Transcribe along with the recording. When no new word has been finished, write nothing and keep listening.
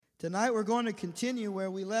Tonight we're going to continue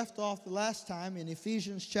where we left off the last time in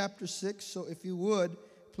Ephesians chapter 6. So if you would,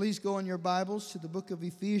 please go in your Bibles to the book of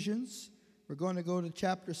Ephesians. We're going to go to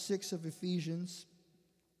chapter 6 of Ephesians.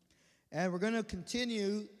 And we're going to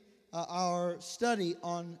continue our study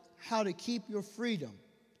on how to keep your freedom.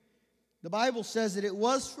 The Bible says that it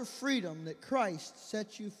was for freedom that Christ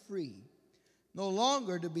set you free, no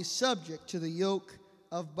longer to be subject to the yoke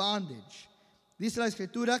of bondage. Dice la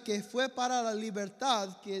Escritura que fue para la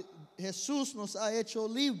libertad que Jesús nos ha hecho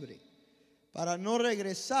libre, para no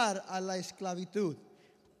regresar a la esclavitud.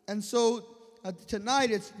 And so tonight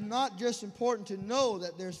it's not just important to know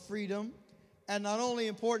that there's freedom, and not only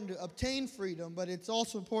important to obtain freedom, but it's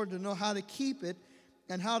also important to know how to keep it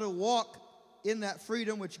and how to walk in that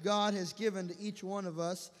freedom which God has given to each one of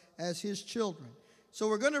us as His children. So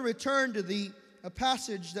we're going to return to the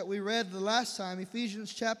passage that we read the last time,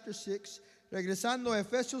 Ephesians chapter 6, regresando a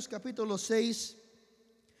Efesios capítulo 6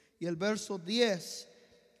 y el verso 10.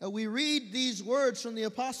 We read these words from the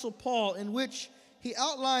Apostle Paul in which he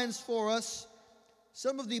outlines for us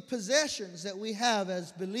some of the possessions that we have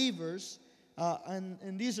as believers,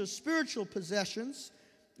 and these are spiritual possessions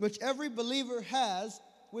which every believer has,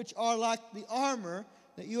 which are like the armor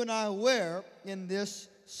that you and I wear in this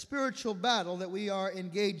spiritual battle that we are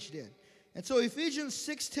engaged in. And so Ephesians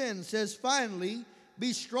 6:10 says, "Finally,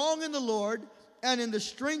 be strong in the Lord and in the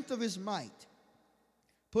strength of His might.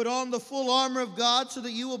 Put on the full armor of God so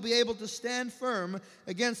that you will be able to stand firm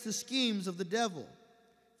against the schemes of the devil.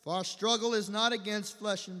 For our struggle is not against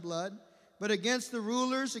flesh and blood, but against the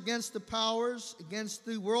rulers, against the powers, against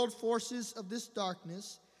the world forces of this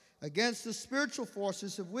darkness, against the spiritual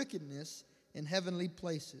forces of wickedness in heavenly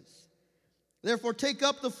places. Therefore take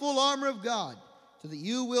up the full armor of God, so that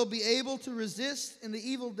you will be able to resist in the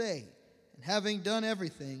evil day, and having done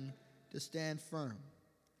everything, to stand firm.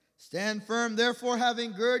 Stand firm, therefore,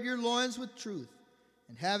 having girded your loins with truth,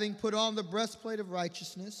 and having put on the breastplate of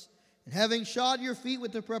righteousness, and having shod your feet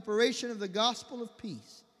with the preparation of the gospel of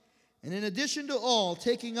peace. And in addition to all,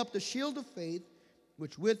 taking up the shield of faith,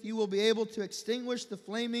 which with you will be able to extinguish the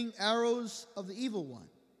flaming arrows of the evil one.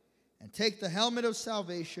 And take the helmet of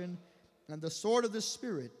salvation and the sword of the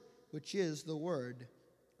Spirit, which is the word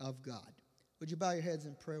of God." Would you bow your heads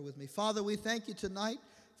in prayer with me? Father, we thank you tonight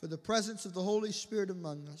for the presence of the Holy Spirit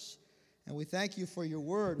among us. And we thank you for your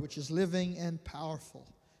word, which is living and powerful,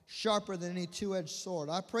 sharper than any two-edged sword.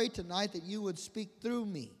 I pray tonight that you would speak through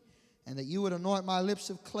me, and that you would anoint my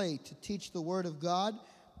lips of clay to teach the word of God,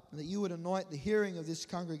 and that you would anoint the hearing of this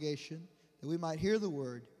congregation, that we might hear the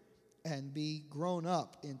word and be grown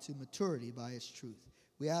up into maturity by its truth.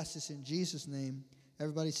 We ask this in Jesus' name.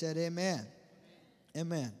 Everybody said amen.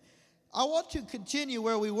 Amen. I want to continue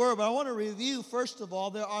where we were, but I want to review, first of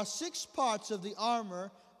all, there are 6 parts of the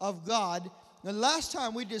armor of God. The last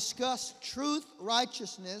time we discussed truth,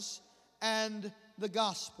 righteousness, and the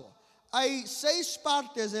gospel. Hay 6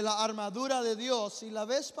 partes de la armadura de Dios, y la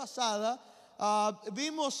vez pasada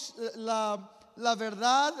vimos la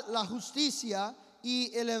verdad, la justicia, y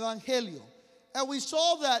el evangelio. And we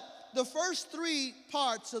saw that the first 3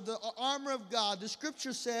 parts of the armor of God, the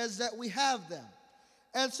scripture says that we have them.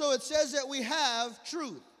 And so it says that we have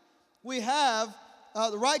truth, we have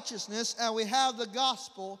the righteousness, and we have the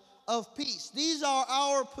gospel of peace. These are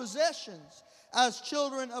our possessions as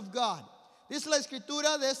children of God. Dice la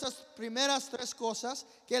escritura de estas primeras 3 cosas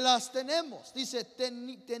que las tenemos. Dice,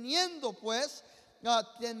 teniendo pues,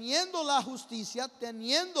 teniendo la justicia,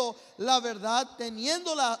 teniendo la verdad,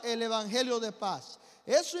 teniendo el evangelio de paz.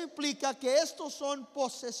 Eso implica que estos son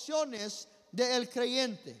posesiones del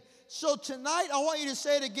creyente. So tonight, I want you to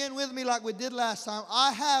say it again with me like we did last time.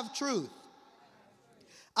 I have truth,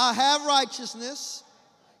 I have righteousness,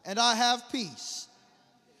 and I have peace.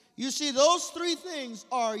 You see, those 3 things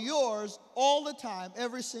are yours all the time,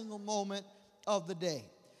 every single moment of the day.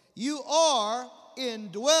 You are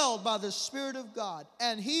indwelled by the Spirit of God,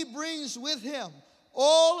 and He brings with Him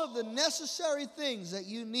all of the necessary things that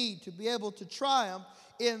you need to be able to triumph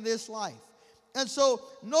in this life. And so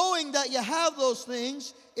knowing that you have those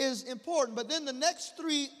things is important. But then the next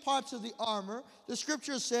 3 parts of the armor, the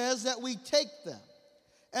scripture says that we take them.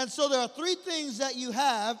 And so there are 3 things that you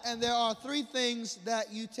have, and there are 3 things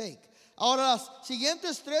that you take. Ahora, las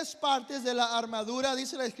siguientes 3 partes de la armadura,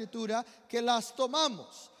 dice la escritura, que las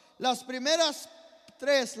tomamos. Las primeras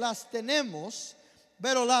 3 las tenemos,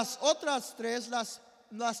 pero las otras 3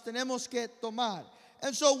 las tenemos que tomar.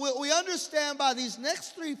 And so what we understand by these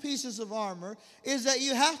next 3 pieces of armor is that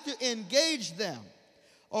you have to engage them.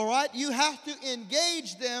 All right? You have to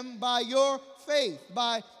engage them by your faith,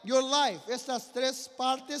 by your life. Estas 3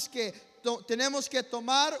 partes que tenemos que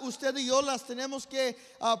tomar, usted y yo las tenemos que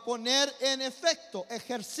poner en efecto,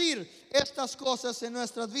 ejercer estas cosas en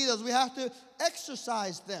nuestras vidas. We have to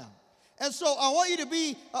exercise them. And so I want you to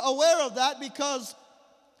be aware of that, because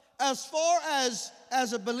as far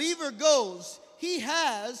as a believer goes, he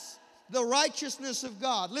has the righteousness of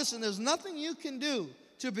God. Listen, there's nothing you can do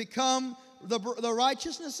to become the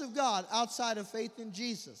righteousness of God outside of faith in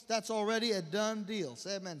Jesus. That's already a done deal.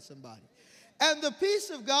 Say amen, somebody. And the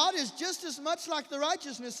peace of God is just as much like the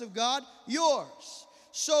righteousness of God, yours.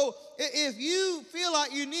 So if you feel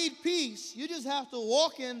like you need peace, you just have to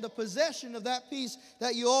walk in the possession of that peace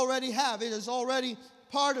that you already have. It is already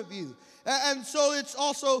part of you. And so it's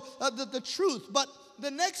also the truth. But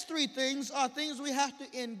the next three things are things we have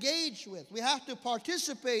to engage with. We have to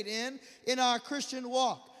participate in our Christian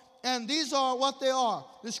walk. And these are what they are.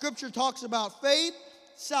 The scripture talks about faith,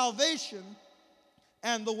 salvation,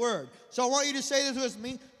 and the word. So I want you to say this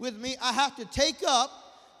with me. I have to take up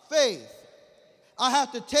faith. I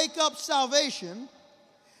have to take up salvation.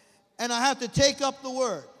 And I have to take up the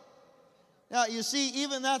word. Now, you see,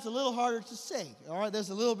 even that's a little harder to say. All right, there's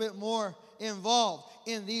a little bit more involved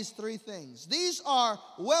in these three things. These are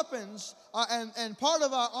weapons and part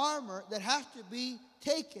of our armor that have to be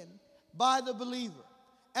taken by the believer.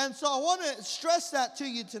 And so I want to stress that to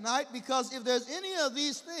you tonight, because if there's any of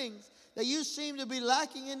these things that you seem to be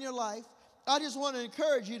lacking in your life, I just want to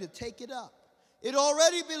encourage you to take it up. It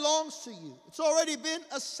already belongs to you. It's already been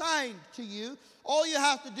assigned to you. All you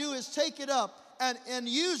have to do is take it up and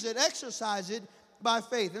use it, exercise it by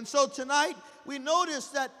faith. And so tonight we notice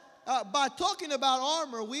that by talking about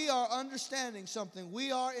armor, we are understanding something.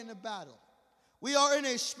 We are in a battle. We are in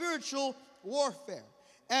a spiritual warfare.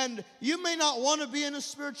 And you may not want to be in a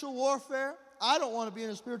spiritual warfare. I don't want to be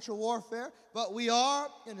in a spiritual warfare, but we are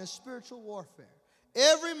in a spiritual warfare.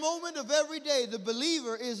 Every moment of every day, the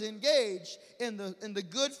believer is engaged in the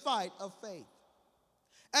good fight of faith.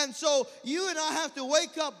 And so you and I have to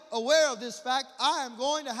wake up aware of this fact. I am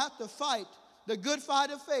going to have to fight the good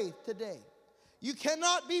fight of faith today. You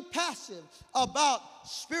cannot be passive about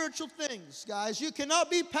spiritual things, guys. You cannot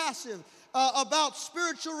be passive about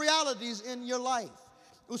spiritual realities in your life.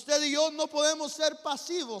 Usted y yo no podemos ser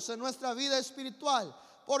pasivos en nuestra vida espiritual.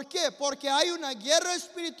 ¿Por qué? Porque hay una guerra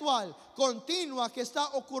espiritual continua que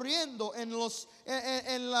está ocurriendo en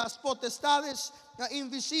las potestades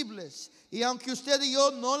invisibles. Y aunque usted y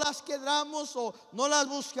yo no las queramos o no las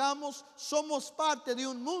buscamos, somos parte de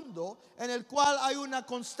un mundo en el cual hay una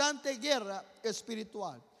constante guerra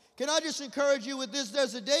espiritual. Can I just encourage you with this?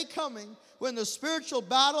 There's a day coming when the spiritual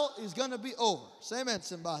battle is going to be over. Say amen,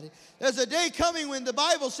 somebody. There's a day coming when the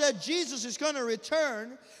Bible said Jesus is going to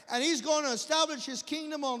return, and he's going to establish his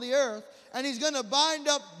kingdom on the earth, and he's going to bind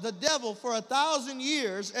up the devil for 1,000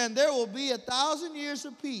 years, and there will be 1,000 years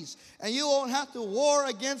of peace, and you won't have to war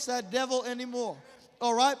against that devil anymore.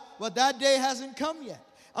 All right? But that day hasn't come yet.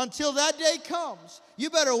 Until that day comes, you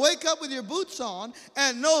better wake up with your boots on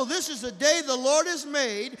and know this is the day the Lord has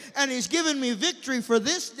made, and he's given me victory for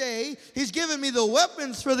this day. He's given me the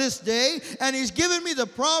weapons for this day, and he's given me the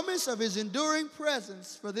promise of his enduring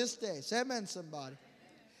presence for this day. Say amen, somebody.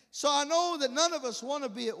 So I know that none of us want to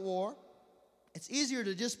be at war. It's easier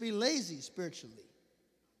to just be lazy spiritually.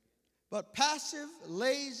 But passive,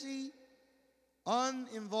 lazy,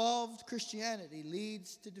 uninvolved Christianity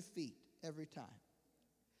leads to defeat every time.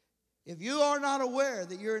 If you are not aware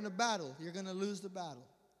that you're in a battle, you're going to lose the battle.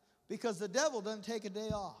 Because the devil doesn't take a day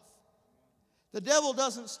off. The devil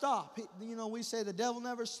doesn't stop. We say the devil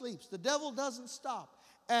never sleeps. The devil doesn't stop.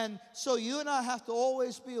 And so you and I have to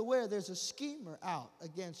always be aware there's a schemer out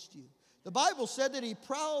against you. The Bible said that he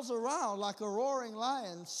prowls around like a roaring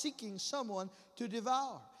lion seeking someone to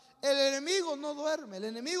devour. El enemigo no duerme, el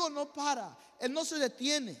enemigo no para, él no se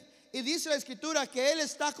detiene. Y dice la Escritura que él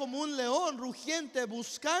está como un león rugiente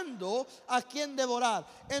buscando a quien devorar.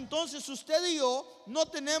 Entonces usted y yo no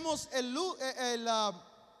tenemos el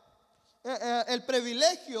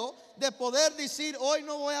privilegio de poder decir hoy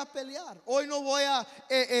no voy a pelear, hoy no voy a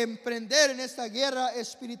emprender en esta guerra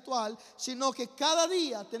espiritual, sino que cada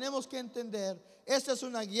día tenemos que entender, esta es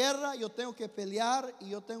una guerra, yo tengo que pelear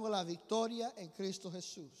y yo tengo la victoria en Cristo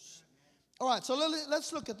Jesús. All right, so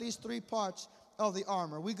let's look at these three parts of the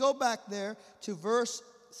armor. We go back there to verse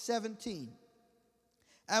 17.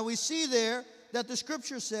 And we see there that the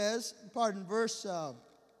scripture says, verse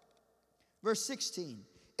 16.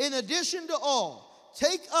 In addition to all,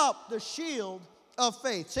 take up the shield of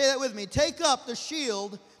faith. Say that with me. Take up the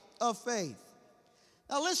shield of faith.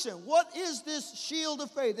 Now listen, what is this shield of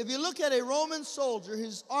faith? If you look at a Roman soldier,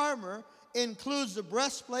 his armor includes the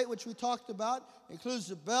breastplate, which we talked about, includes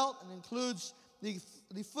the belt, and includes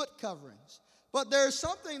the foot coverings. But there's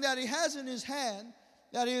something that he has in his hand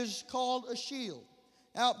that is called a shield.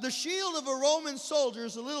 Now, the shield of a Roman soldier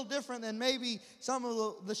is a little different than maybe some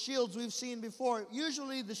of the shields we've seen before.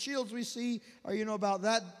 Usually the shields we see are, about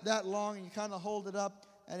that long, and you kind of hold it up,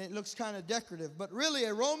 and it looks kind of decorative. But really,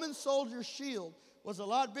 a Roman soldier's shield was a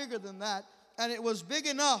lot bigger than that, and it was big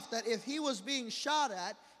enough that if he was being shot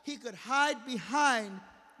at, he could hide behind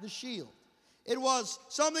the shield. It was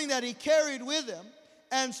something that he carried with him,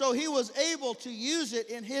 and so he was able to use it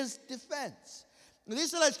in his defense.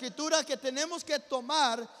 Dice la Escritura que tenemos que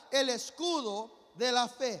tomar el escudo de la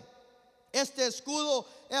fe. Este escudo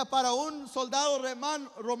para un soldado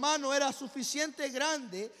romano era suficiente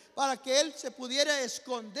grande para que él se pudiera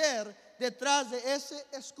esconder detrás de ese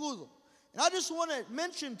escudo. And I just want to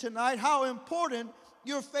mention tonight how important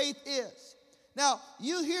your faith is. Now,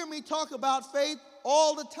 you hear me talk about faith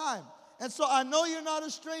all the time, and so I know you're not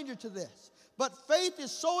a stranger to this. But faith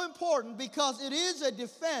is so important because it is a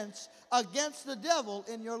defense against the devil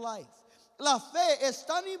in your life. La fe es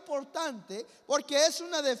tan importante porque es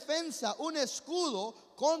una defensa, un escudo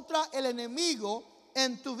contra el enemigo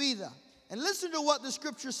en tu vida. And listen to what the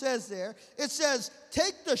scripture says there. It says,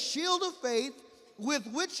 take the shield of faith with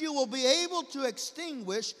which you will be able to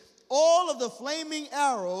extinguish all of the flaming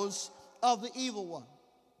arrows of the evil one.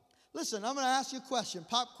 Listen, I'm going to ask you a question,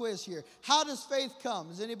 pop quiz here. How does faith come?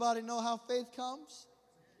 Does anybody know how faith comes?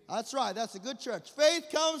 That's right, that's a good church. Faith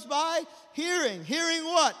comes by hearing. Hearing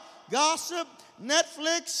what? Gossip,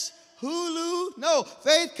 Netflix, Hulu? No,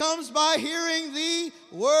 faith comes by hearing the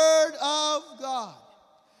Word of God.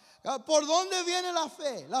 ¿Por dónde viene la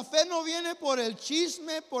fe? La fe no viene por el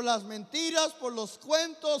chisme, por las mentiras, por los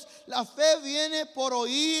cuentos. La fe viene por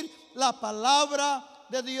oír la palabra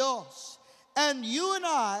de Dios. And you and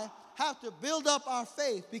I have to build up our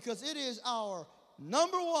faith because it is our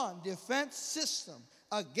number one defense system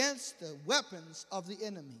against the weapons of the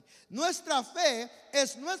enemy. Nuestra fe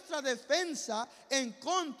es nuestra defensa en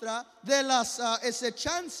contra de las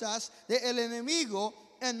acechanzas del enemigo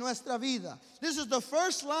en nuestra vida. This is the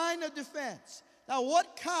first line of defense. Now,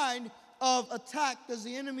 what kind of attack does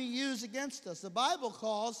the enemy use against us? The Bible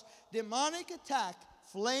calls demonic attack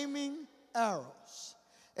flaming arrows.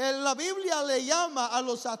 La Biblia le llama a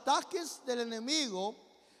los ataques del enemigo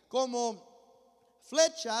como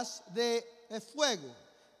flechas de fuego.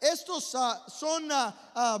 Estos son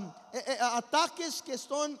ataques que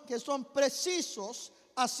son precisos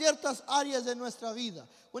a ciertas áreas de nuestra vida.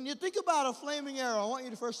 When you think about a flaming arrow, I want you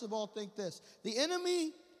to first of all think this. The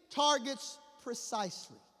enemy targets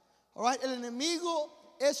precisely. All right? El enemigo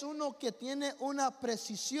es uno que tiene una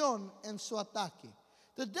precisión en su ataque.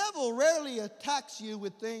 The devil rarely attacks you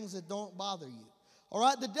with things that don't bother you. All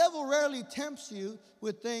right? The devil rarely tempts you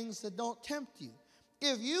with things that don't tempt you.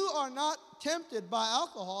 If you are not tempted by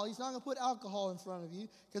alcohol, he's not going to put alcohol in front of you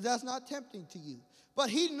because that's not tempting to you. But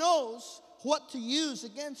he knows what to use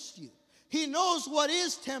against you. He knows what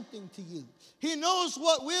is tempting to you. He knows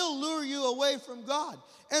what will lure you away from God.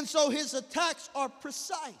 And so his attacks are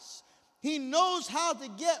precise. He knows how to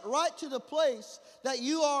get right to the place that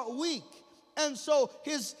you are weak. And so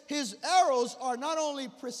his arrows are not only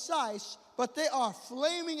precise, but they are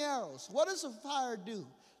flaming arrows. What does a fire do?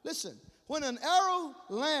 Listen, when an arrow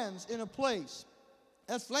lands in a place,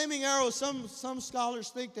 that flaming arrow, some scholars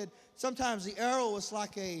think that sometimes the arrow was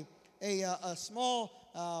like a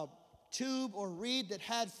small tube or reed that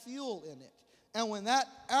had fuel in it. And when that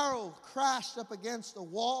arrow crashed up against a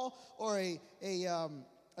wall or a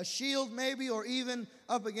shield maybe, or even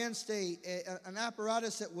up against an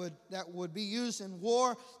apparatus that would be used in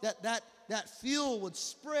war, that fuel would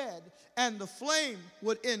spread and the flame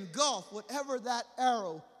would engulf whatever that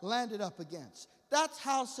arrow landed up against. That's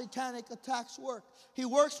how satanic attacks work. He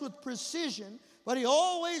works with precision, but he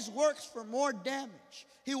always works for more damage.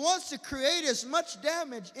 He wants to create as much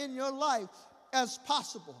damage in your life as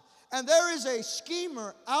possible. And there is a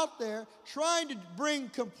schemer out there trying to bring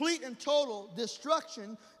complete and total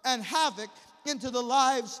destruction and havoc into the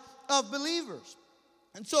lives of believers.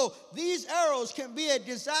 And so these arrows can be a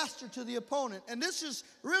disaster to the opponent. And this is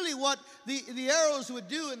really what the arrows would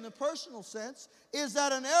do in the personal sense, is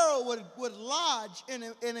that an arrow would lodge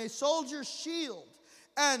in a soldier's shield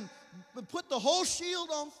and put the whole shield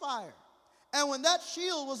on fire. And when that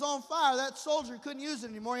shield was on fire, that soldier couldn't use it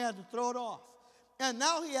anymore. He had to throw it off. And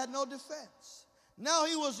now he had no defense. Now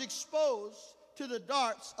he was exposed to the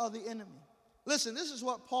darts of the enemy. Listen, this is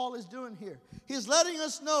what Paul is doing here. He's letting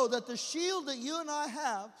us know that the shield that you and I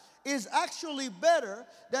have is actually better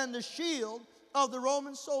than the shield of the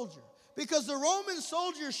Roman soldier. because the Roman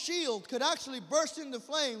soldier's shield could actually burst into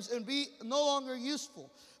flames and be no longer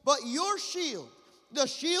useful. But your shield, the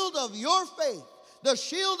shield of your faith, the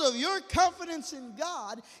shield of your confidence in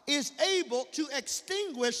God, is able to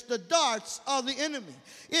extinguish the darts of the enemy.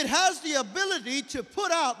 It has the ability to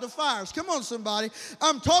put out the fires. Come on, somebody.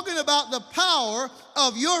 I'm talking about the power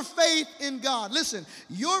of your faith in God. Listen,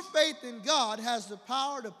 your faith in God has the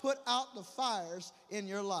power to put out the fires in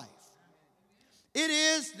your life. It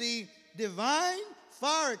is the divine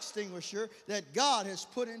fire extinguisher that God has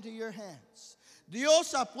put into your hands.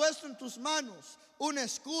 Dios ha puesto en tus manos un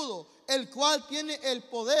escudo, el cual tiene el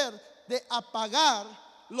poder de apagar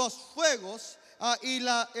los fuegos y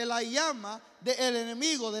la llama del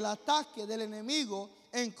enemigo, del ataque del enemigo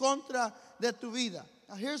en contra de tu vida.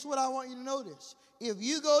 Now here's what I want you to notice. If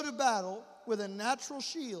you go to battle with a natural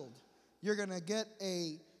shield, you're going to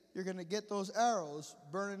get those arrows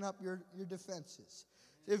burning up your defenses.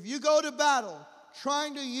 If you go to battle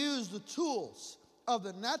trying to use the tools of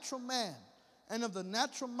the natural man and of the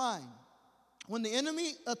natural mind, when the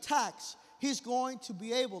enemy attacks, he's going to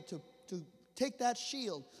be able to take that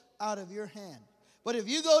shield out of your hand. But if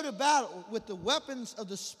you go to battle with the weapons of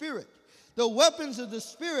the Spirit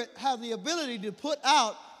have the ability to put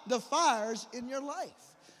out the fires in your life.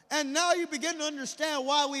 And now you begin to understand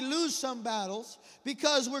why we lose some battles,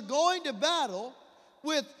 because we're going to battle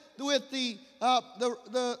with the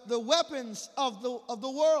weapons of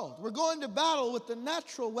the world. We're going to battle with the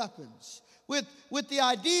natural weapons, with the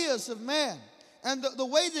ideas of man, and the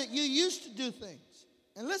way that you used to do things.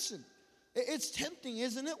 And listen, it's tempting,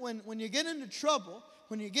 isn't it, when you get into trouble,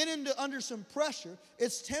 when you get under some pressure,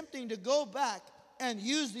 it's tempting to go back and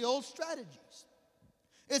use the old strategies.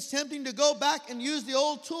 It's tempting to go back and use the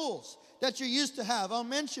old tools that you used to have. I'll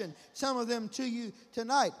mention some of them to you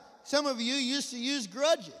tonight. Some of you used to use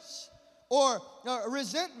grudges or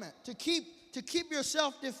resentment to keep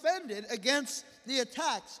yourself defended against the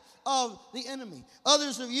attacks of the enemy.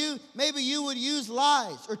 Others of you, maybe you would use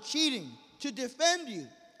lies or cheating to defend you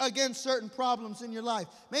against certain problems in your life.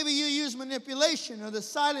 Maybe you use manipulation or the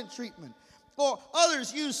silent treatment. Or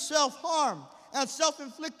others use self-harm and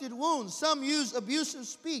self-inflicted wounds. Some use abusive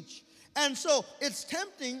speech. And so it's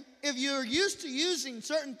tempting if you're used to using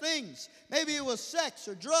certain things. Maybe it was sex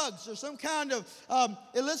or drugs or some kind of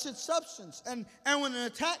illicit substance. And when an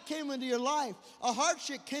attack came into your life, a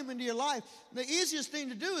hardship came into your life, the easiest thing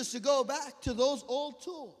to do is to go back to those old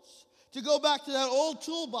tools, to go back to that old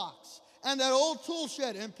toolbox and that old tool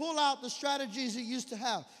shed and pull out the strategies you used to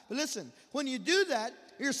have. But listen, when you do that,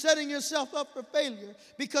 you're setting yourself up for failure,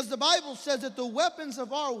 because the Bible says that the weapons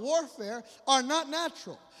of our warfare are not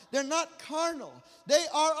natural. They're not carnal. They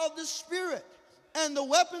are of the Spirit. And the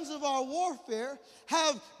weapons of our warfare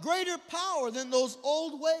have greater power than those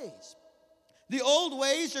old ways. The old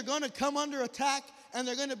ways are going to come under attack and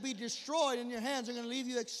they're going to be destroyed in your hands. They're going to leave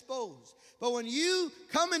you exposed. But when you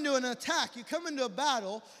come into an attack, you come into a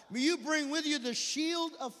battle, you bring with you the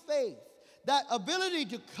shield of faith. That ability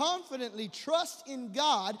to confidently trust in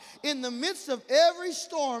God in the midst of every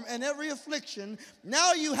storm and every affliction.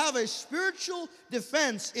 Now you have a spiritual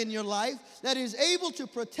defense in your life that is able to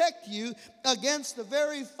protect you against the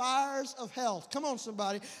very fires of hell. Come on,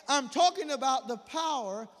 somebody. I'm talking about the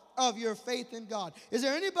power of your faith in God. Is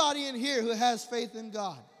there anybody in here who has faith in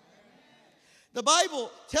God? The Bible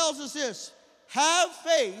tells us this: have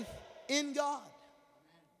faith in God.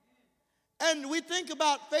 And we think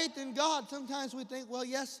about faith in God. Sometimes we think, well,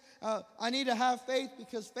 yes, I need to have faith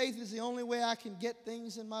because faith is the only way I can get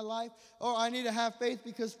things in my life. Or I need to have faith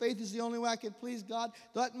because faith is the only way I can please God.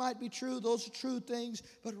 That might be true. Those are true things.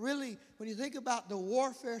 But really, when you think about the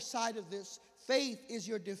warfare side of this, faith is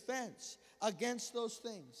your defense against those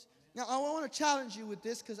things. Now, I want to challenge you with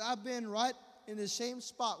this, because I've been right in the same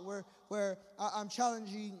spot where I'm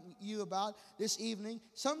challenging you about this evening.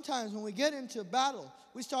 Sometimes when we get into battle,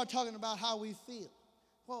 we start talking about how we feel.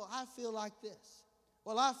 Well, I feel like this.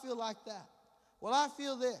 Well, I feel like that. Well, I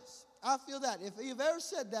feel this. I feel that. If you've ever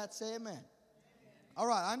said that, say amen. All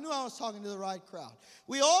right, I knew I was talking to the right crowd.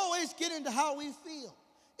 We always get into how we feel.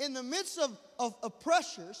 In the midst of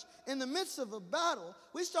pressures, in the midst of a battle,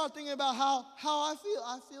 we start thinking about how I feel.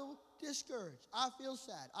 I feel discouraged. I feel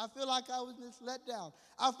sad. I feel like I was let down.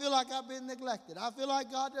 I feel like I've been neglected. I feel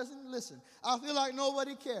like God doesn't listen. I feel like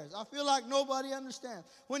nobody cares. I feel like nobody understands.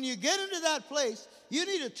 When you get into that place, you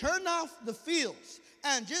need to turn off the feels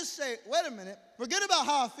and just say, wait a minute, forget about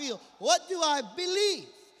how I feel. What do I believe?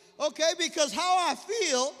 Okay, because how I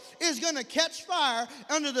feel is going to catch fire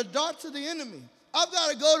under the darts of the enemy. I've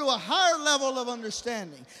got to go to a higher level of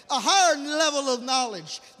understanding, a higher level of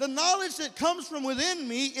knowledge. The knowledge that comes from within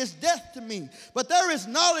me is death to me. But there is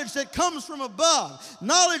knowledge that comes from above,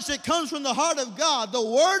 knowledge that comes from the heart of God, the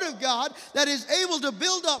Word of God that is able to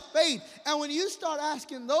build up faith. And when you start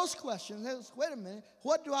asking those questions, wait a minute,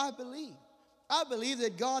 what do I believe? I believe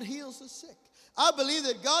that God heals the sick. I believe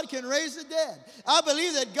that God can raise the dead. I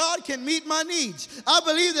believe that God can meet my needs. I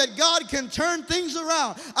believe that God can turn things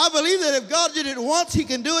around. I believe that if God did it once, He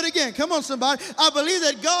can do it again. Come on, somebody. I believe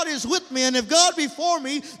that God is with me, and if God be for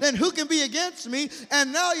me, then who can be against me?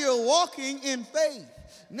 And now you're walking in faith.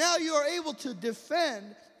 Now you are able to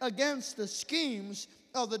defend against the schemes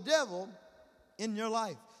of the devil in your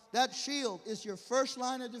life. That shield is your first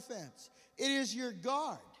line of defense. It is your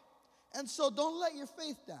guard. And so don't let your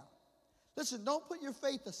faith down. Listen, don't put your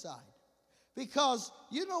faith aside, because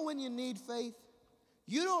you know when you need faith,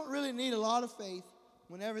 you don't really need a lot of faith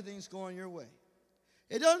when everything's going your way.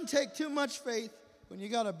 It doesn't take too much faith when you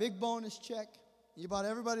got a big bonus check, you bought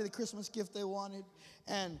everybody the Christmas gift they wanted,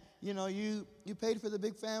 and you know you paid for the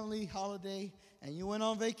big family holiday, and you went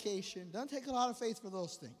on vacation. It doesn't take a lot of faith for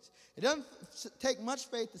those things. It doesn't take much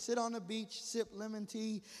faith to sit on the beach, sip lemon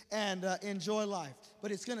tea, and enjoy life.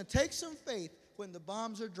 But it's going to take some faith when the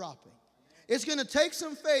bombs are dropping. It's going to take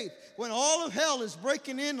some faith when all of hell is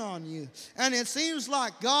breaking in on you and it seems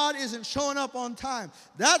like God isn't showing up on time.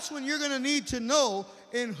 That's when you're going to need to know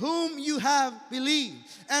in whom you have believed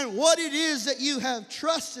and what it is that you have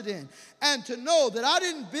trusted in. And to know that I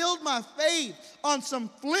didn't build my faith on some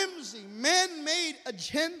flimsy, man-made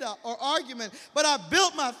agenda or argument, but I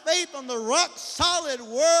built my faith on the rock-solid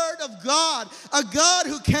Word of God, a God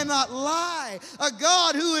who cannot lie, a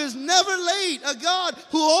God who is never late, a God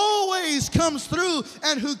who always comes through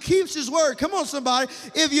and who keeps His word. Come on, somebody.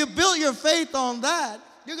 If you built your faith on that,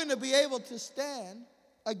 you're going to be able to stand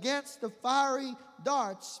against the fiery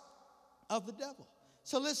darts of the devil.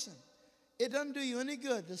 So listen. It doesn't do you any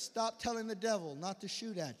good to stop telling the devil not to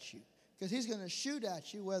shoot at you, because he's going to shoot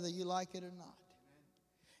at you whether you like it or not.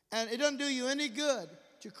 And it doesn't do you any good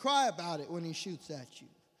to cry about it when he shoots at you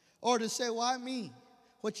or to say, why me?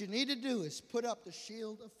 What you need to do is put up the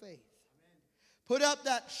shield of faith. Put up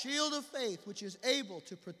that shield of faith which is able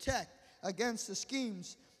to protect against the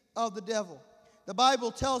schemes of the devil. The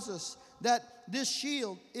Bible tells us that this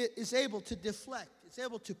shield is able to deflect. It's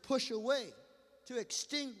able to push away, to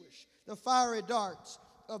extinguish the fiery darts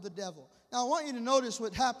of the devil. Now, I want you to notice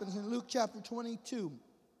what happens in Luke chapter 22,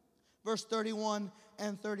 verse 31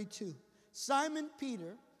 and 32. Simon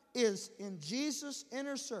Peter is in Jesus'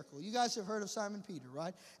 inner circle. You guys have heard of Simon Peter,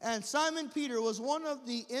 right? And Simon Peter was one of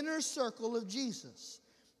the inner circle of Jesus.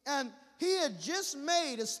 And he had just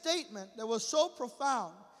made a statement that was so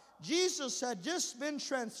profound. Jesus had just been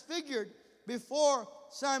transfigured before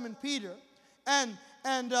Simon Peter. And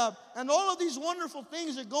all of these wonderful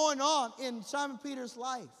things are going on in Simon Peter's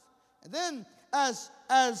life. And then as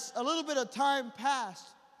a little bit of time passed,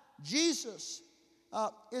 Jesus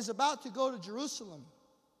is about to go to Jerusalem.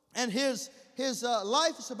 And his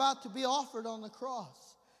life is about to be offered on the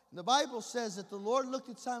cross. And the Bible says that the Lord looked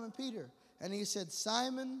at Simon Peter and He said,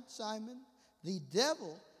 Simon, Simon, the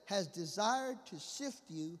devil has desired to sift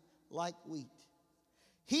you like wheat.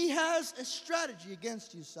 He has a strategy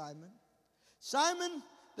against you, Simon. Simon,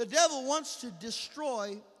 the devil wants to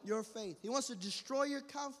destroy your faith. He wants to destroy your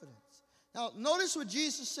confidence. Now, notice what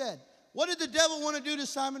Jesus said. What did the devil want to do to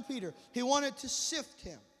Simon Peter? He wanted to sift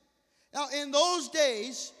him. Now, in those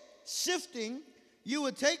days, sifting, you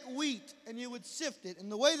would take wheat and you would sift it. And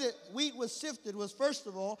the way that wheat was sifted was, first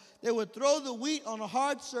of all, they would throw the wheat on a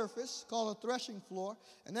hard surface called a threshing floor,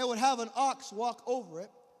 and they would have an ox walk over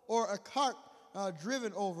it or a cart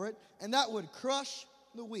driven over it, and that would crush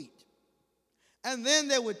the wheat. And then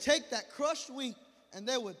they would take that crushed wheat and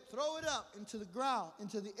they would throw it up into the ground,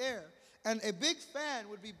 into the air, and a big fan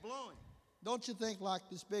would be blowing. Don't you think like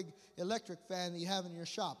this big electric fan that you have in your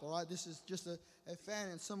shop, all right? This is just a fan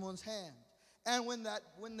in someone's hand. And when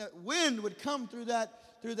the wind would come through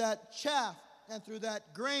that chaff and through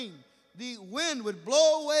that grain, the wind would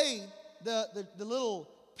blow away the little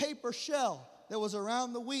paper shell that was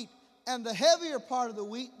around the wheat. And the heavier part of the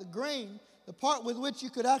wheat, the grain, the part with which you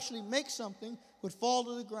could actually make something, would fall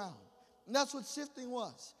to the ground. And that's what sifting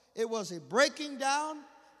was. It was a breaking down,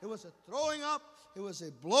 it was a throwing up, it was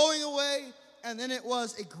a blowing away, and then it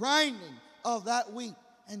was a grinding of that wheat.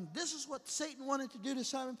 And this is what Satan wanted to do to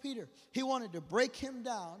Simon Peter. He wanted to break him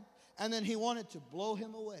down, and then he wanted to blow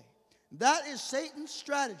him away. That is Satan's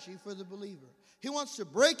strategy for the believer. He wants to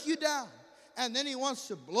break you down, and then he wants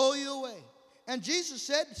to blow you away. And Jesus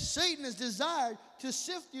said Satan has desired to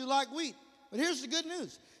sift you like wheat. But here's the good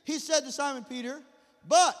news. He said to Simon Peter,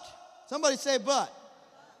 but, somebody say but.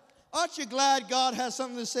 Aren't you glad God has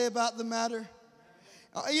something to say about the matter?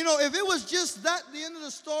 If it was just that, the end of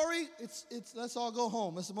the story, let's all go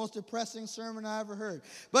home. It's the most depressing sermon I ever heard.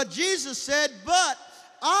 But Jesus said, but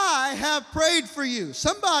I have prayed for you.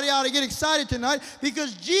 Somebody ought to get excited tonight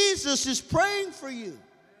because Jesus is praying for you.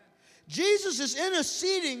 Jesus is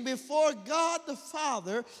interceding before God the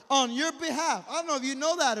Father on your behalf. I don't know if you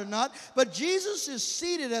know that or not, but Jesus is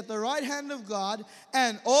seated at the right hand of God,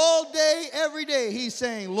 and all day, every day, he's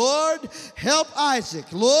saying, Lord, help Isaac.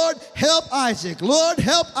 Lord, help Isaac. Lord,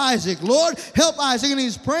 help Isaac. Lord, help Isaac. And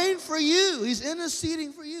he's praying for you. He's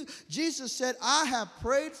interceding for you. Jesus said, I have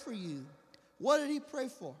prayed for you. What did he pray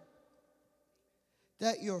for?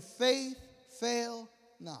 That your faith fail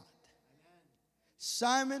not.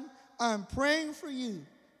 Simon, I'm praying for you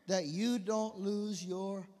that you don't lose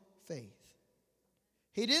your faith.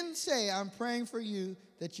 He didn't say, I'm praying for you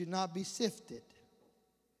that you not be sifted.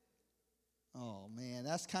 Oh, man,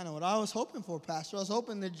 that's kind of what I was hoping for, Pastor. I was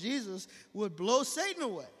hoping that Jesus would blow Satan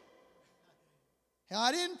away.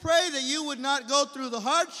 I didn't pray that you would not go through the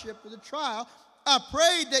hardship or the trial. I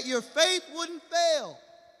prayed that your faith wouldn't fail.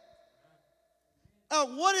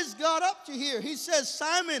 What is God up to here? He says,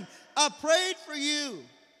 Simon, I prayed for you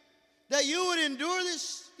that you would endure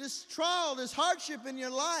this trial, this hardship in your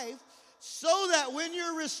life, so that when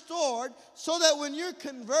you're restored, so that when you're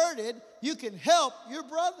converted, you can help your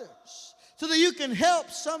brothers, so that you can help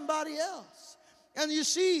somebody else. And you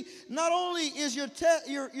see, not only is your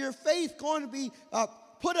faith going to be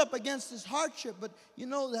put up against this hardship, but you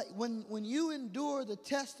know that when you endure the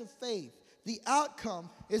test of faith, the outcome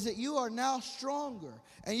is that you are now stronger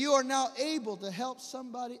and you are now able to help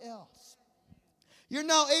somebody else. You're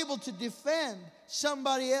now able to defend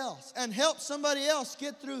somebody else and help somebody else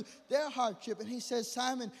get through their hardship. And he says,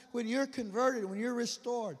 Simon, when you're converted, when you're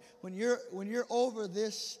restored, when you're over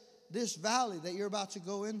this valley that you're about to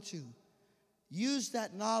go into, use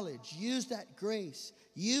that knowledge, use that grace,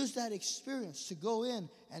 use that experience to go in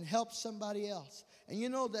and help somebody else. And you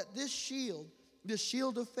know that this shield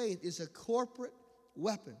of faith is a corporate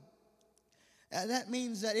weapon. And that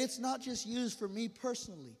means that it's not just used for me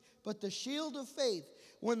personally, but the shield of faith,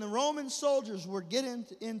 when the Roman soldiers would get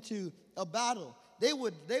into a battle, they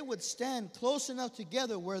would stand close enough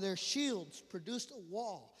together where their shields produced a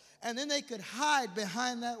wall. And then they could hide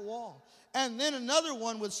behind that wall. And then another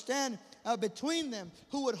one would stand between them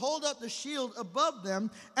who would hold up the shield above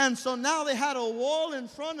them. And so now they had a wall in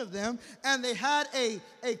front of them and they had a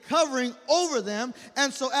covering over them.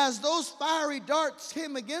 And so as those fiery darts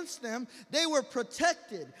came against them, they were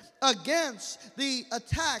protected against the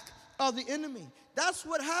attack of the enemy. That's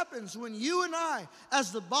what happens when you and I,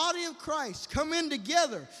 as the body of Christ, come in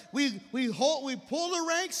together. We pull the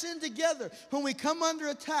ranks in together when we come under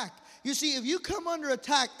attack. You see, if you come under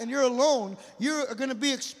attack and you're alone, you're going to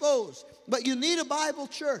be exposed. But you need a Bible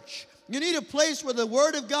church. You need a place where the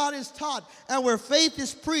Word of God is taught and where faith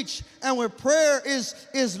is preached and where prayer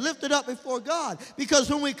is lifted up before God. Because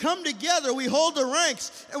when we come together, we hold the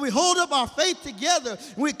ranks and we hold up our faith together.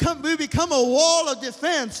 We become a wall of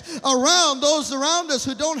defense around those around us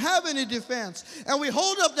who don't have any defense. And we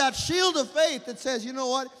hold up that shield of faith that says, you know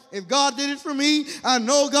what? If God did it for me, I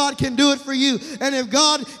know God can do it for you. And if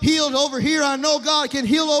God healed over here, I know God can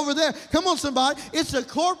heal over there. Come on, somebody. It's a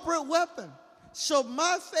corporate weapon. So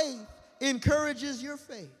my faith encourages your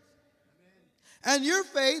faith. And your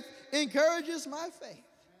faith encourages my faith.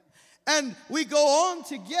 And we go on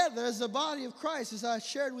together as the body of Christ, as I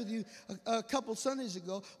shared with you a couple Sundays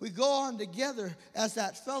ago. We go on together as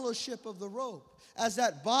that fellowship of the robe, as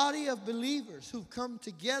that body of believers who've come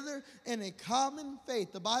together in a common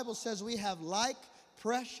faith. The Bible says we have like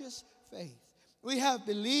precious faith. We have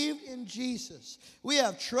believed in Jesus. We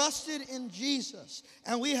have trusted in Jesus.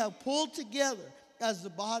 And we have pulled together as the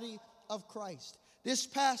body of Christ. This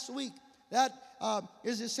past week, that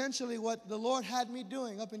is essentially what the Lord had me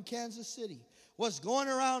doing up in Kansas City, was going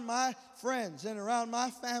around my friends and around my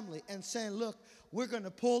family and saying, look, we're going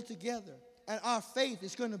to pull together and our faith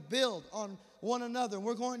is going to build on one another.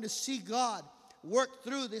 We're going to see God work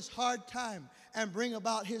through this hard time and bring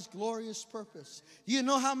about His glorious purpose. You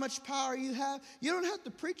know how much power you have? You don't have to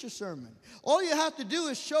preach a sermon. All you have to do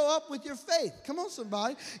is show up with your faith. Come on,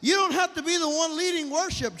 somebody. You don't have to be the one leading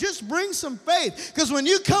worship. Just bring some faith. Because when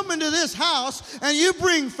you come into this house and you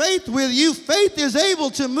bring faith with you, faith is able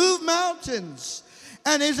to move mountains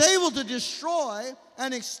and is able to destroy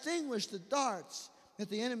and extinguish the darts that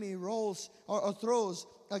the enemy rolls or throws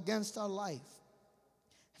against our life.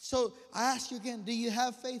 So I ask you again, do you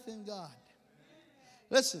have faith in God?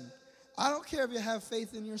 Listen, I don't care if you have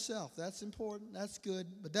faith in yourself. That's important. That's good.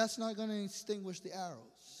 But that's not going to extinguish the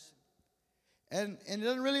arrows. And it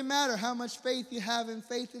doesn't really matter how much faith you have in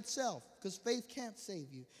faith itself, because faith can't save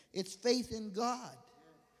you. It's faith in God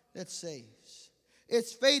that saves.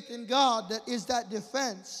 It's faith in God that is that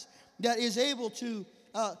defense that is able to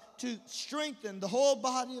strengthen the whole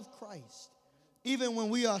body of Christ, even when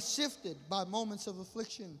we are sifted by moments of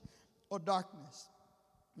affliction or darkness.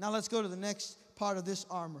 Now let's go to the next part of this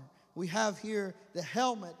armor. We have here the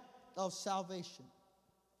helmet of salvation.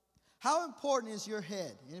 How important is your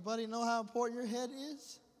head? Anybody know how important your head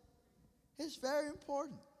is? It's very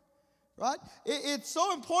important, right? It's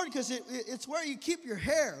so important because it's where you keep your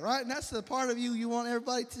hair, right? And that's the part of you want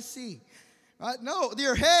everybody to see, right? No,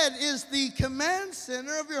 your head is the command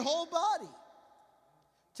center of your whole body.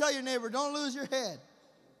 Tell your neighbor, don't lose your head.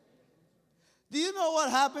 Do you know what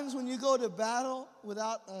happens when you go to battle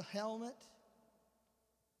without a helmet?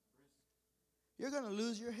 You're going to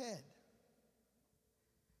lose your head.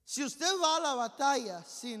 Si usted va a la batalla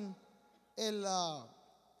sin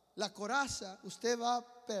la coraza, usted va a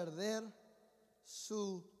perder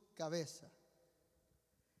su cabeza.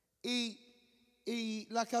 Y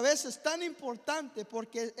la cabeza es tan importante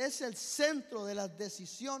porque es el centro de las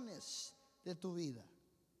decisiones de tu vida.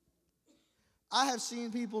 I have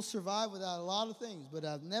seen people survive without a lot of things, but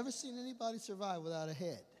I've never seen anybody survive without a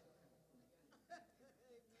head.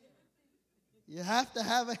 You have to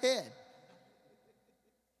have a head.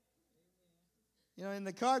 You know, in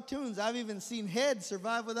the cartoons, I've even seen heads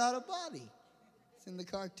survive without a body. It's in the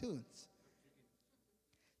cartoons.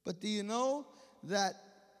 But do you know that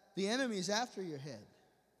the enemy is after your head?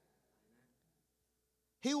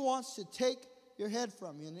 He wants to take your head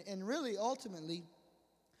from you. And really, ultimately,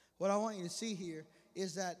 what I want you to see here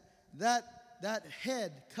is that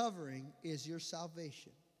head covering is your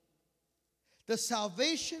salvation. The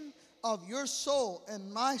salvation of your soul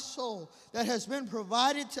and my soul that has been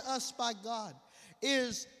provided to us by God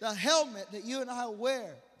is the helmet that you and I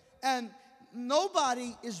wear. And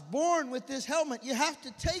nobody is born with this helmet. You have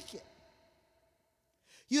to take it.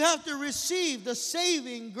 You have to receive the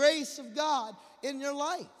saving grace of God in your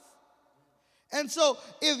life. And so,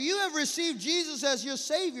 if you have received Jesus as your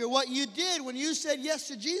Savior, what you did when you said yes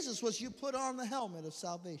to Jesus was you put on the helmet of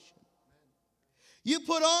salvation. You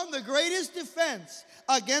put on the greatest defense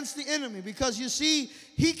against the enemy, because you see,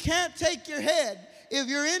 he can't take your head. If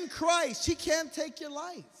you're in Christ, he can't take your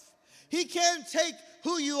life. He can't take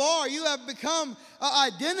who you are. You have become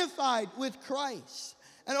identified with Christ.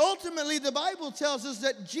 And ultimately, the Bible tells us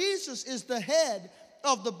that Jesus is the head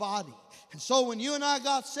of the body. And so when you and I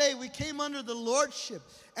got saved, we came under the lordship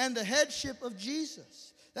and the headship of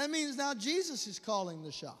Jesus. That means now Jesus is calling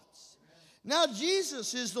the shots. Now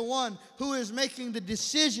Jesus is the one who is making the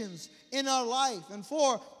decisions in our life and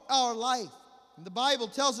for our life. And the Bible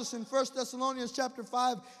tells us in 1 Thessalonians chapter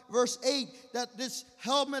 5, verse 8, that this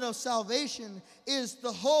helmet of salvation is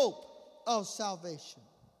the hope of salvation.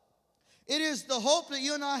 It is the hope that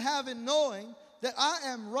you and I have in knowing that I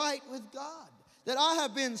am right with God, that I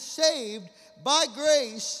have been saved by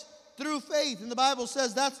grace through faith. And the Bible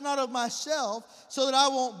says that's not of myself, so that I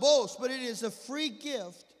won't boast, but it is a free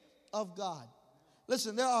gift of God.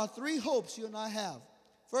 Listen, there are three hopes you and I have.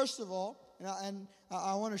 First of all, and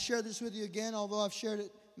I want to share this with you again, although I've shared it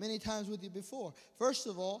many times with you before. First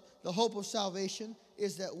of all, the hope of salvation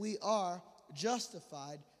is that we are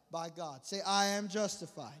justified by God. Say, I am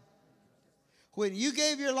justified. When you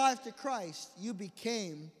gave your life to Christ, you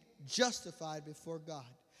became justified before God.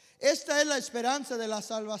 Esta es la esperanza de la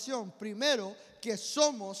salvación. Primero, que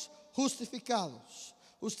somos justificados.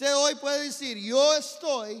 Usted hoy puede decir, yo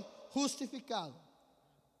estoy justificado.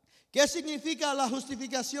 ¿Qué significa la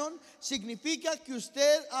justificación? Significa que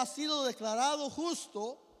usted ha sido declarado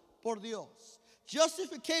justo por Dios.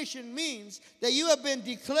 Justification means that you have been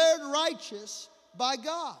declared righteous by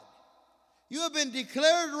God. You have been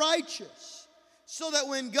declared righteous, so that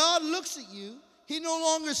when God looks at you, he no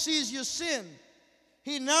longer sees your sin.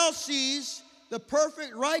 He now sees the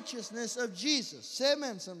perfect righteousness of Jesus. Say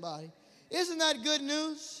amen, somebody. Isn't that good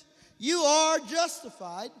news? You are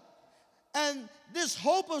justified. And this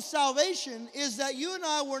hope of salvation is that you and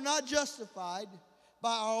I were not justified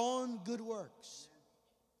by our own good works.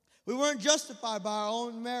 We weren't justified by our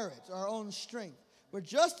own merit, our own strength. We're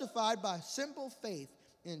justified by simple faith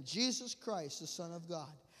in Jesus Christ, the Son of God.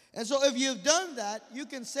 And so if you've done that, you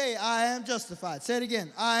can say, I am justified. Say it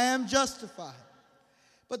again, I am justified.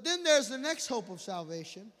 But then there's the next hope of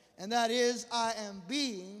salvation, and that is, I am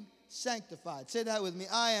being sanctified. Say that with me,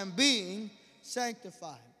 I am being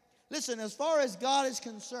sanctified. Listen, as far as God is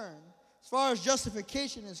concerned, as far as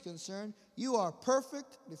justification is concerned, you are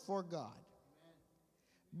perfect before God.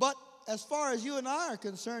 But as far as you and I are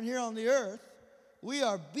concerned here on the earth, we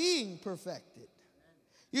are being perfected.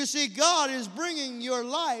 You see, God is bringing your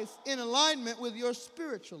life in alignment with your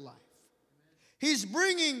spiritual life. He's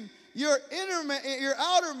bringing your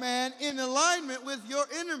outer man in alignment with your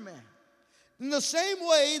inner man. In the same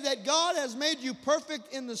way that God has made you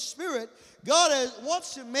perfect in the spirit, God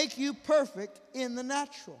wants to make you perfect in the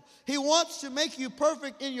natural. He wants to make you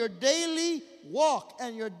perfect in your daily walk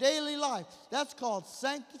and your daily life. That's called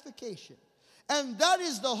sanctification. And that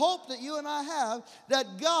is the hope that you and I have, that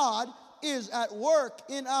God is at work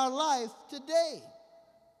in our life today.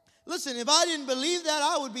 Listen, if I didn't believe that,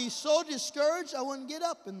 I would be so discouraged I wouldn't get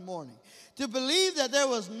up in the morning. To believe that there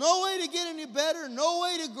was no way to get any better, no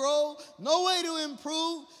way to grow, no way to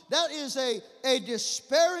improve, that is a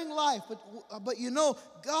despairing life. But you know,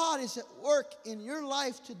 God is at work in your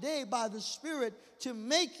life today by the Spirit to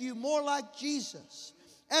make you more like Jesus.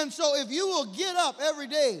 And so if you will get up every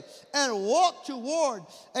day and walk toward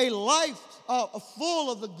a life full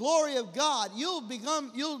of the glory of God, you'll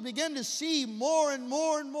begin to see more and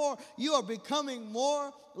more and more. You are becoming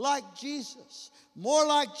more like Jesus. More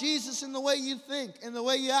like Jesus in the way you think, in the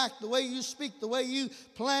way you act, the way you speak, the way you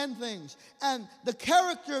plan things. And the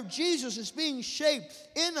character of Jesus is being shaped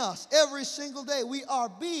in us every single day. We are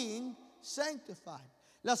being sanctified.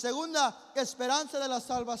 La segunda esperanza de la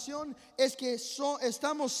salvación es que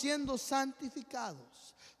estamos siendo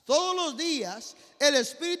santificados. Todos los días el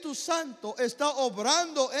Espíritu Santo está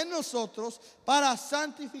obrando en nosotros para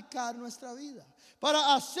santificar nuestra vida,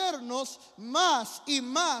 para hacernos más y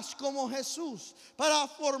más como Jesús, para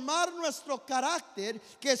formar nuestro carácter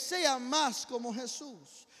que sea más como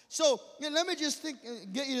Jesús. So let me just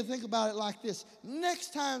get you to think about it like this.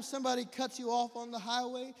 Next time somebody cuts you off on the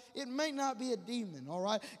highway, it may not be a demon, all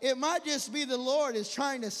right? It might just be the Lord is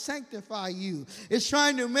trying to sanctify you. It's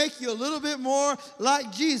trying to make you a little bit more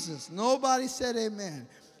like Jesus. Nobody said amen.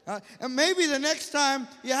 And maybe the next time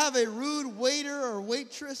you have a rude waiter or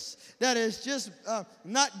waitress that is just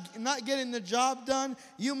not getting the job done,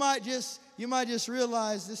 you might just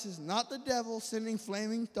realize this is not the devil sending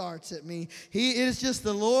flaming darts at me. It is just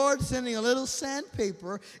the Lord sending a little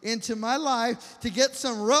sandpaper into my life to get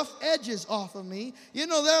some rough edges off of me. You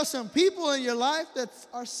know, there are some people in your life that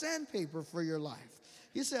are sandpaper for your life.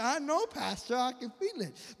 You say, I know, Pastor, I can feel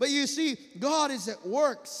it. But you see, God is at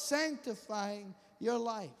work sanctifying your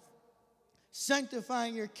life,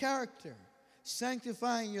 sanctifying your character,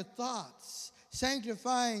 sanctifying your thoughts,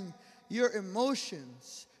 sanctifying your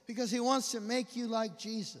emotions, because he wants to make you like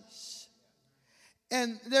Jesus.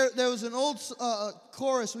 And there was an old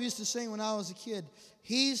chorus we used to sing when I was a kid.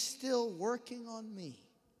 He's still working on me.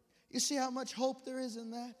 You see how much hope there is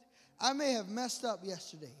in that? I may have messed up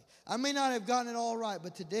yesterday. I may not have gotten it all right,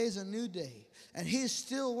 but today's a new day. And he's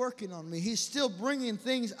still working on me. He's still bringing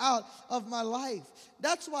things out of my life.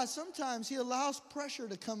 That's why sometimes he allows pressure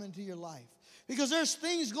to come into your life, because there's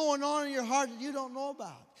things going on in your heart that you don't know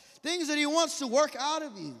about. Things that he wants to work out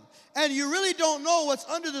of you. And you really don't know what's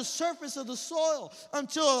under the surface of the soil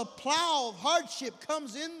until a plow of hardship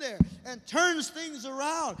comes in there and turns things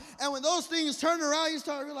around. And when those things turn around, you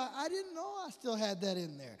start to realize, I didn't know I still had that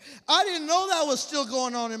in there. I didn't know that was still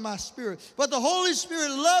going on in my spirit. But the Holy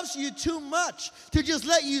Spirit loves you too much to just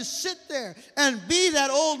let you sit there and be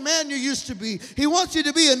that old man you used to be. He wants you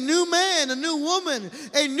to be a new man, a new woman,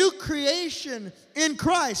 a new creation in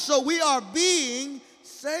Christ. So we are being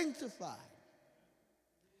sanctified.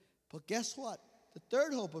 But guess what? The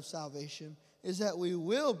third hope of salvation is that we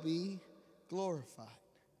will be glorified.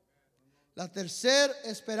 La tercera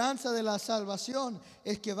esperanza de la salvación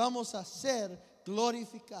es que vamos a ser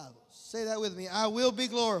glorificados. Say that with me. I will be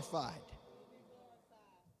glorified.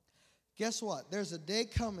 Guess what? There's a day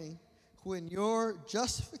coming when your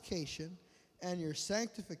justification and your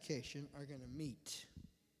sanctification are going to meet.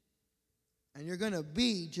 And you're going to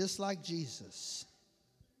be just like Jesus.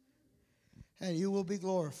 And you will be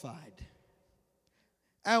glorified.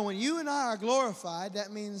 And when you and I are glorified,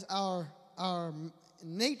 that means our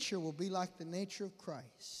nature will be like the nature of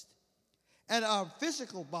Christ. And our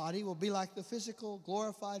physical body will be like the physical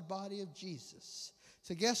glorified body of Jesus.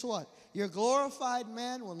 So guess what? Your glorified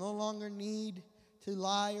man will no longer need to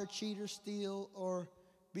lie or cheat or steal or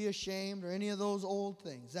be ashamed or any of those old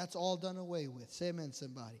things. That's all done away with. Say amen,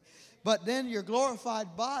 somebody. But then your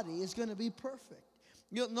glorified body is going to be perfect.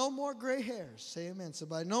 No more gray hairs. Say amen,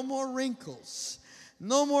 somebody. No more wrinkles.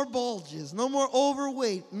 No more bulges. No more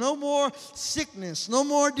overweight. No more sickness. No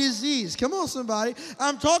more disease. Come on, somebody.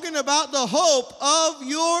 I'm talking about the hope of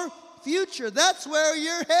your future. That's where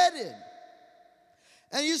you're headed.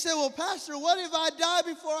 And you say, well, Pastor, what if I die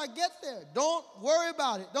before I get there? Don't worry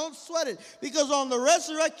about it. Don't sweat it. Because on the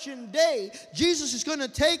resurrection day, Jesus is going to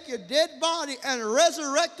take your dead body and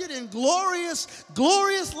resurrect it in glorious,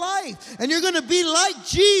 glorious life. And you're going to be like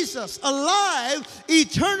Jesus, alive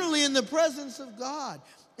eternally in the presence of God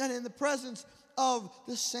and in the presence of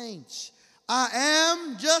the saints. I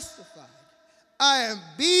am justified. I am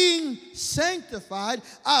being sanctified.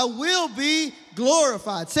 I will be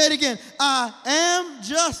glorified. Say it again. I am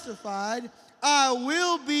justified. I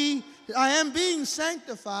am being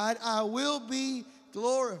sanctified. I will be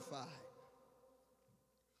glorified.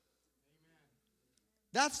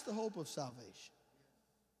 That's the hope of salvation.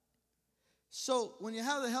 So when you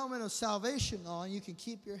have the helmet of salvation on, you can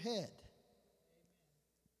keep your head.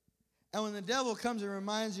 And when the devil comes and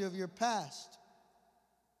reminds you of your past,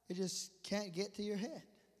 it just can't get to your head.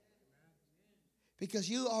 Because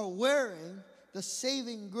you are wearing the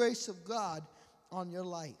saving grace of God on your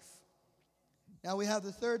life. Now we have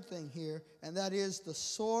the third thing here, and that is the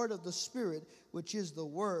sword of the Spirit, which is the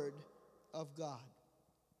Word of God.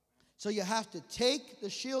 So you have to take the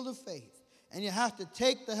shield of faith, and you have to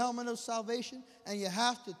take the helmet of salvation, and you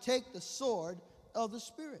have to take the sword of the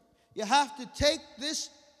Spirit. You have to take this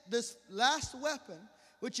last weapon,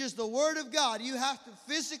 which is the Word of God. You have to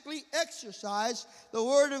physically exercise the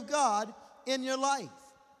Word of God in your life.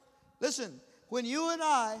 Listen, when you and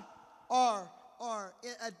I are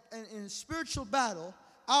in spiritual battle,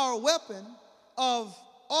 our weapon of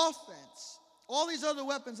offense, all these other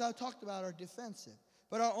weapons I talked about are defensive,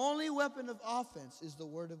 but our only weapon of offense is the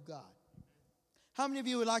Word of God. How many of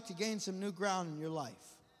you would like to gain some new ground in your life?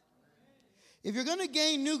 If you're going to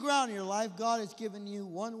gain new ground in your life, God has given you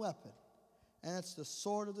one weapon. And that's the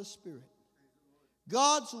sword of the Spirit.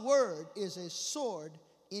 God's word is a sword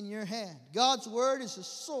in your hand. God's word is a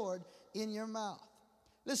sword in your mouth.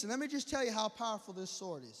 Listen, let me just tell you how powerful this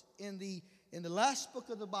sword is. In the last book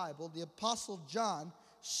of the Bible, the Apostle John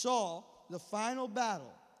saw the final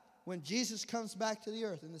battle when Jesus comes back to the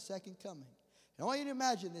earth in the second coming. And I want you to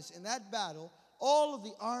imagine this. In that battle, all of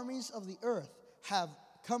the armies of the earth have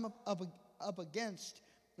come up against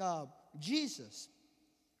Jesus.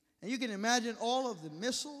 And you can imagine all of the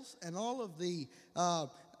missiles and all of the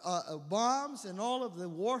bombs and all of the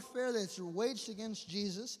warfare that's waged against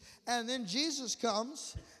Jesus. And then Jesus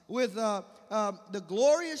comes with the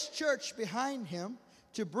glorious church behind him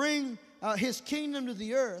to bring his kingdom to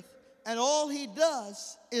the earth. And all he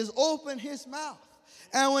does is open his mouth.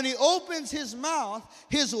 And when he opens his mouth,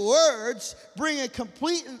 his words bring a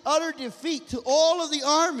complete and utter defeat to all of the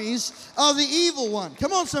armies of the evil one.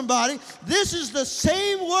 Come on, somebody. This is the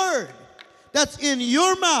same word that's in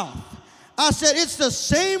your mouth. I said it's the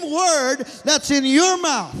same word that's in your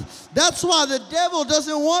mouth. That's why the devil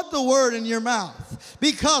doesn't want the word in your mouth,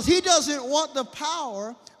 because he doesn't want the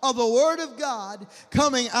power of the Word of God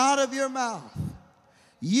coming out of your mouth.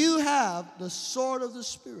 You have the sword of the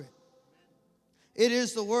Spirit. It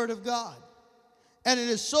is the Word of God. And it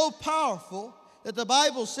is so powerful that the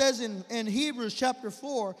Bible says in Hebrews chapter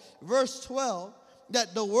 4, verse 12,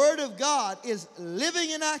 that the Word of God is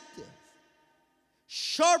living and active,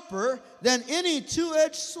 sharper than any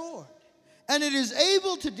two-edged sword. And it is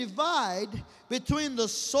able to divide between the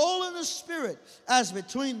soul and the spirit, as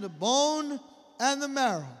between the bone and the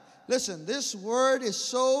marrow. Listen, this word is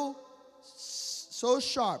so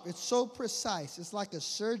sharp. It's so precise. It's like a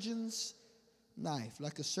surgeon's knife,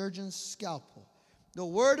 like a surgeon's scalpel. The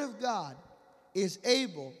Word of God is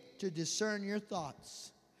able to discern your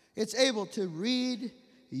thoughts. It's able to read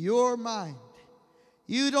your mind.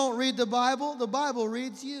 You don't read the Bible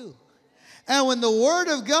reads you. And when the Word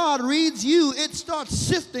of God reads you, it starts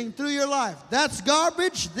sifting through your life. That's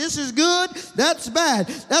garbage. This is good. That's bad.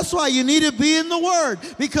 That's why you need to be in the Word,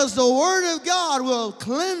 because the Word of God will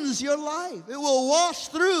cleanse your life. It will wash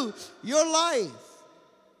through your life.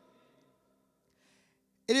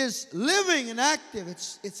 It is living and active.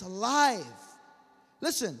 It's alive.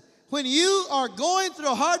 Listen, when you are going through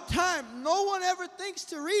a hard time, no one ever thinks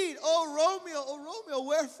to read, oh Romeo,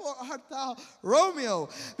 wherefore art thou Romeo?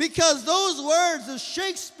 Because those words of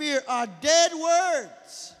Shakespeare are dead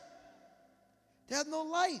words. They have no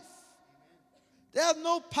life. They have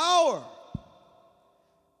no power.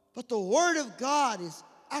 But the Word of God is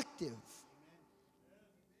active.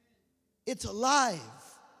 It's alive.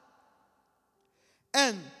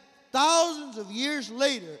 And thousands of years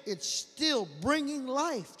later, it's still bringing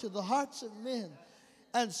life to the hearts of men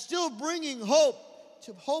and still bringing hope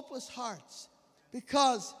to hopeless hearts,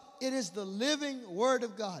 because it is the living Word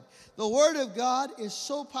of God. The Word of God is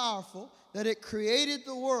so powerful that it created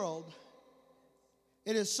the world.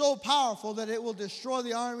 It is so powerful that it will destroy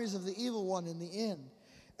the armies of the evil one in the end.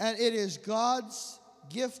 And it is God's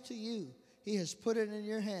gift to you. He has put it in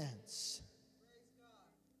your hands.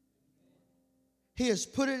 He has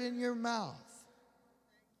put it in your mouth.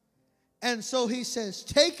 And so he says,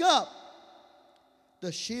 take up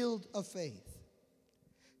the shield of faith.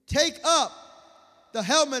 Take up the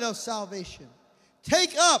helmet of salvation.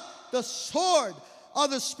 Take up the sword of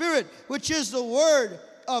the Spirit, which is the word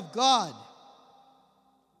of God.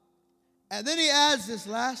 And then he adds this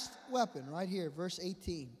last weapon right here, verse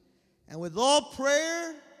 18. And with all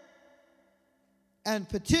prayer and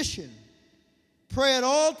petition, pray at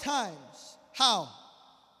all times. How?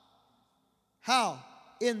 How?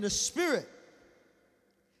 In the Spirit.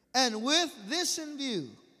 And with this in view,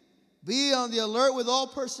 be on the alert with all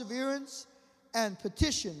perseverance and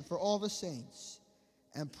petition for all the saints.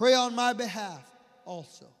 And pray on my behalf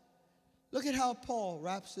also. Look at how Paul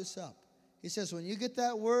wraps this up. He says, when you get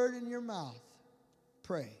that word in your mouth,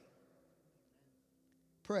 pray.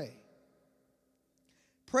 Pray.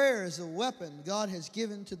 Prayer is a weapon God has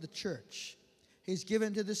given to the church. He's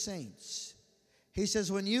given to the saints. He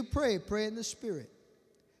says, when you pray, pray in the Spirit.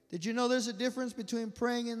 Did you know there's a difference between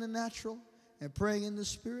praying in the natural and praying in the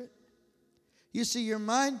Spirit? You see, your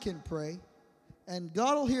mind can pray, and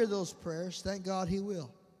God will hear those prayers. Thank God He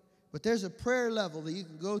will. But there's a prayer level that you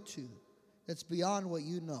can go to that's beyond what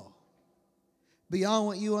you know, beyond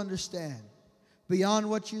what you understand, beyond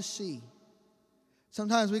what you see.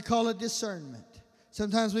 Sometimes we call it discernment.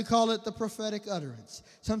 Sometimes we call it the prophetic utterance.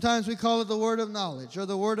 Sometimes we call it the word of knowledge or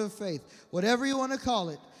the word of faith. Whatever you want to call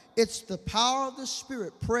it, it's the power of the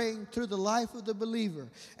Spirit praying through the life of the believer.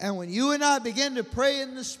 And when you and I begin to pray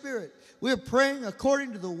in the Spirit, we're praying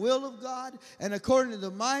according to the will of God and according to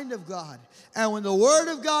the mind of God. And when the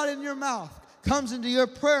word of God in your mouth comes into your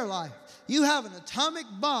prayer life, you have an atomic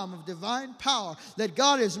bomb of divine power that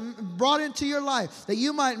God has brought into your life, that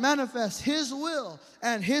you might manifest His will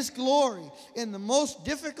and His glory in the most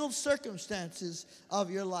difficult circumstances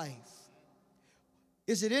of your life.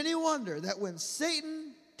 Is it any wonder that when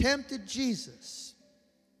Satan tempted Jesus,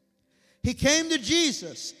 he came to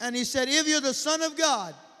Jesus and he said, if you're the Son of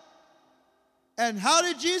God? And how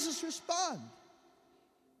did Jesus respond?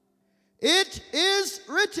 It is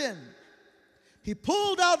written. He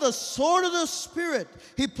pulled out the sword of the Spirit.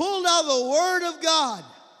 He pulled out the word of God.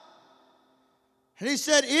 And he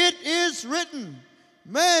said, it is written,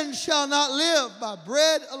 man shall not live by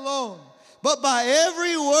bread alone, but by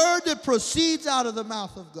every word that proceeds out of the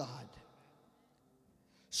mouth of God.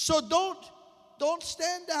 So don't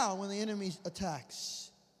stand down when the enemy attacks.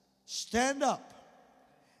 Stand up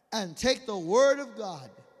and take the word of God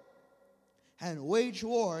and wage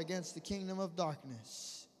war against the kingdom of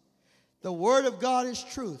darkness. The word of God is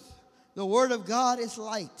truth. The word of God is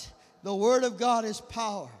light. The word of God is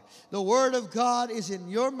power. The word of God is in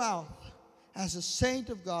your mouth as a saint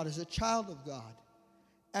of God, as a child of God.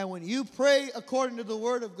 And when you pray according to the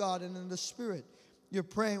word of God and in the Spirit, you're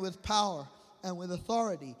praying with power and with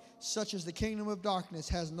authority, such as the kingdom of darkness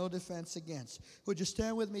has no defense against. Would you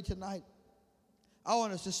stand with me tonight? I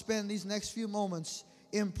want us to spend these next few moments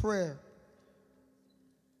in prayer.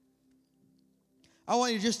 I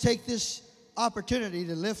want you to just take this opportunity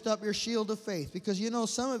to lift up your shield of faith, because you know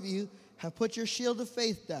some of you have put your shield of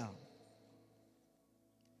faith down.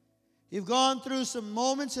 You've gone through some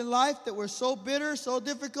moments in life that were so bitter, so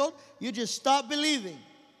difficult, you just stopped believing.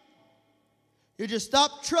 You just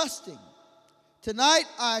stopped trusting. Tonight,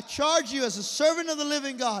 I charge you as a servant of the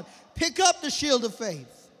living God, pick up the shield of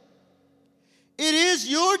faith. It is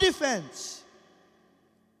your defense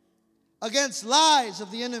against lies of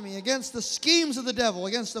the enemy, against the schemes of the devil,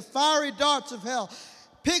 against the fiery darts of hell.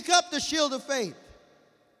 Pick up the shield of faith.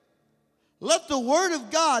 Let the word of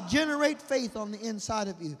God generate faith on the inside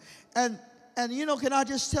of you. And you know, can I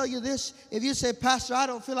just tell you this? If you say, Pastor, I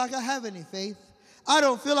don't feel like I have any faith. I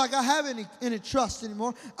don't feel like I have any trust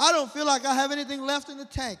anymore. I don't feel like I have anything left in the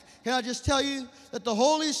tank. Can I just tell you that the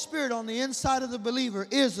Holy Spirit on the inside of the believer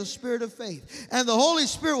is the spirit of faith. And the Holy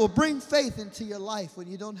Spirit will bring faith into your life when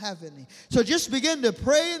you don't have any. So just begin to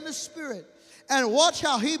pray in the Spirit and watch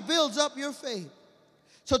how He builds up your faith.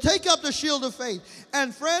 So take up the shield of faith.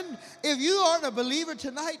 And friend, if you aren't a believer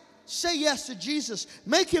tonight, say yes to Jesus.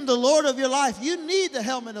 Make Him the Lord of your life. You need the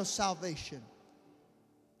helmet of salvation.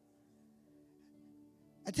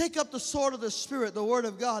 And take up the sword of the Spirit, the Word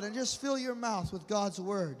of God, and just fill your mouth with God's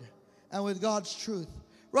Word and with God's truth.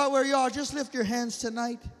 Right where you are, just lift your hands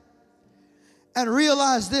tonight and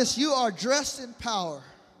realize this: you are dressed in power.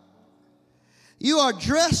 You are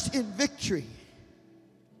dressed in victory.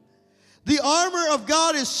 The armor of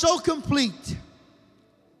God is so complete.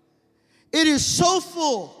 It is so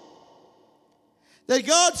full that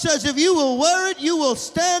God says if you will wear it, you will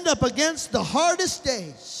stand up against the hardest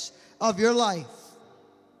days of your life.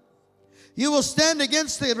 You will stand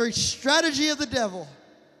against the very strategy of the devil.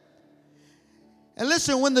 And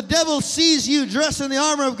listen, when the devil sees you dressed in the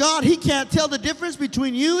armor of God, he can't tell the difference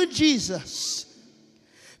between you and Jesus,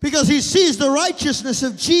 because he sees the righteousness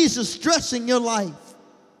of Jesus dressing your life.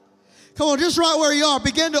 Come on, just right where you are,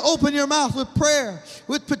 begin to open your mouth with prayer,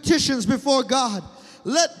 with petitions before God.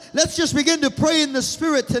 Let's just begin to pray in the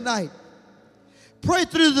Spirit tonight. Pray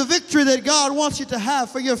through the victory that God wants you to have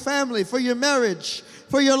for your family, for your marriage,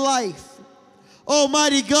 for your life.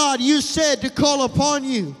 Almighty God, you said to call upon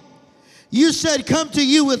you. You said come to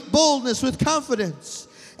you with boldness, with confidence.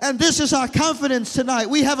 And this is our confidence tonight.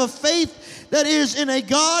 We have a faith that is in a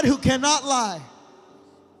God who cannot lie.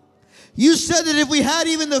 You said that if we had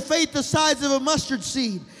even the faith the size of a mustard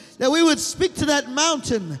seed, that we would speak to that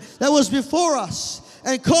mountain that was before us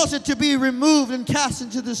and cause it to be removed and cast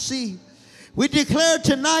into the sea. We declare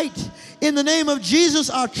tonight in the name of Jesus,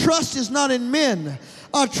 our trust is not in men.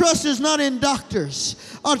 Our trust is not in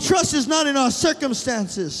doctors. Our trust is not in our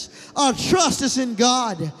circumstances. Our trust is in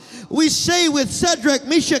God. We say with Shadrach,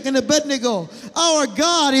 Meshach, and Abednego, our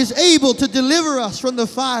God is able to deliver us from the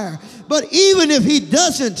fire. But even if he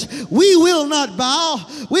doesn't, we will not bow.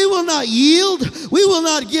 We will not yield. We will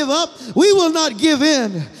not give up. We will not give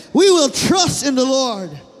in. We will trust in the Lord.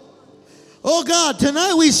 Oh God,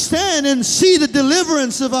 tonight we stand and see the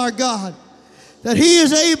deliverance of our God, that he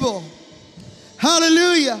is able.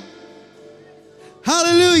 Hallelujah.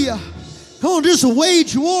 Hallelujah. Come on, just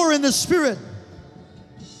wage war in the Spirit.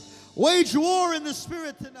 Wage war in the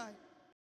Spirit tonight.